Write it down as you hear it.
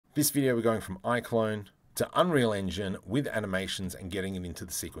This video we're going from iClone to Unreal Engine with animations and getting it into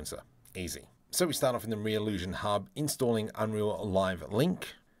the sequencer. Easy. So we start off in the Reallusion Hub, installing Unreal Live Link.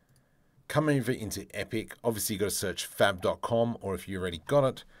 Come over into Epic. Obviously you've got to search fab.com, or if you already got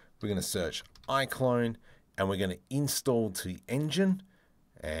it, we're going to search iClone and we're going to install to engine.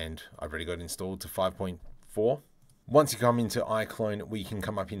 And I've already got it installed to 5.4. Once you come into iClone, we can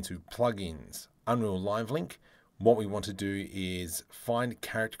come up into plugins, Unreal Live Link. What we want to do is find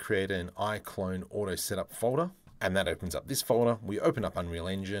Character Creator in iClone Auto Setup folder, and that opens up this folder. We open up Unreal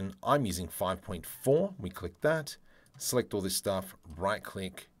Engine. I'm using 5.4. We click that, select all this stuff, right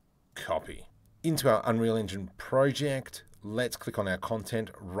click, copy. Into our Unreal Engine project, let's click on our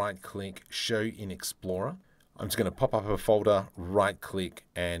content, right click, show in Explorer. I'm just going to pop up a folder, right click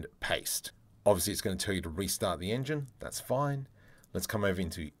and paste. Obviously it's going to tell you to restart the engine. That's fine. Let's come over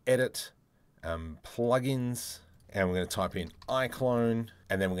into Edit, Plugins, and we're going to type in iClone,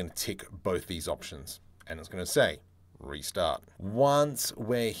 and then we're going to tick both these options. And it's going to say restart. Once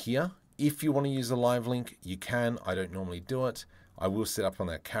we're here, if you want to use the live link, you can. I don't normally do it. I will set up on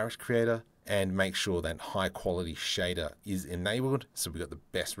that Character Creator and make sure that high quality shader is enabled, so we've got the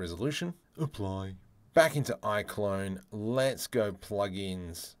best resolution. Apply. Back into iClone, let's go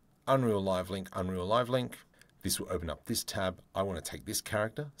plugins, Unreal Live Link, Unreal Live Link. This will open up this tab. I want to take this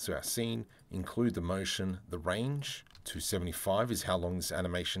character, so our scene, include the motion, the range. 275 is how long this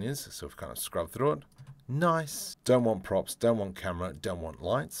animation is, so we've kind of scrubbed through it. Nice. Don't want props, don't want camera, don't want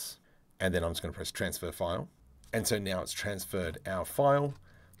lights. And then I'm just going to press transfer file. And so now it's transferred our file.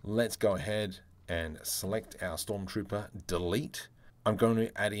 Let's go ahead and select our Stormtrooper, delete. I'm going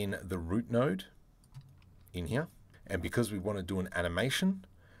to add in the root node in here. And because we want to do an animation,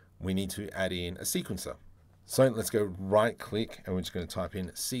 we need to add in a sequencer. So let's go right click and we're just going to type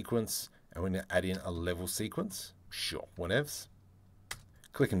in sequence and we're going to add in a level sequence. Sure, whatevs.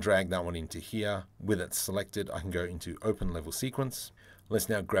 Click and drag that one into here. With it selected, I can go into open level sequence. Let's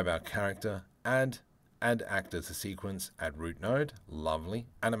now grab our character, add actor to sequence, add root node. Lovely.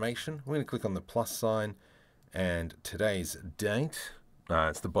 Animation. We're going to click on the plus sign and today's date.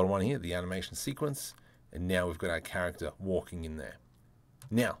 It's the bottom one here, the animation sequence. And now we've got our character walking in there.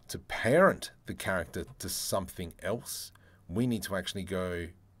 Now, to parent the character to something else, we need to actually go,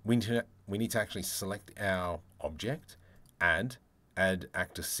 we need to actually select our object, add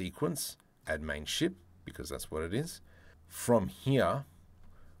actor sequence, add main ship, because that's what it is. From here,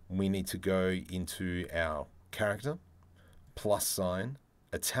 we need to go into our character, plus sign,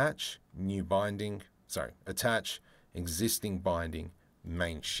 attach new binding, attach existing binding,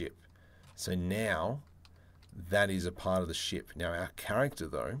 main ship. So now, that is a part of the ship. Now our character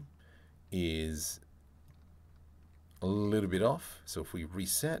though is a little bit off. So if we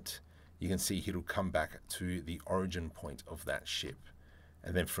reset, you can see it'll come back to the origin point of that ship.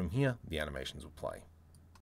 And then from here, the animations will play.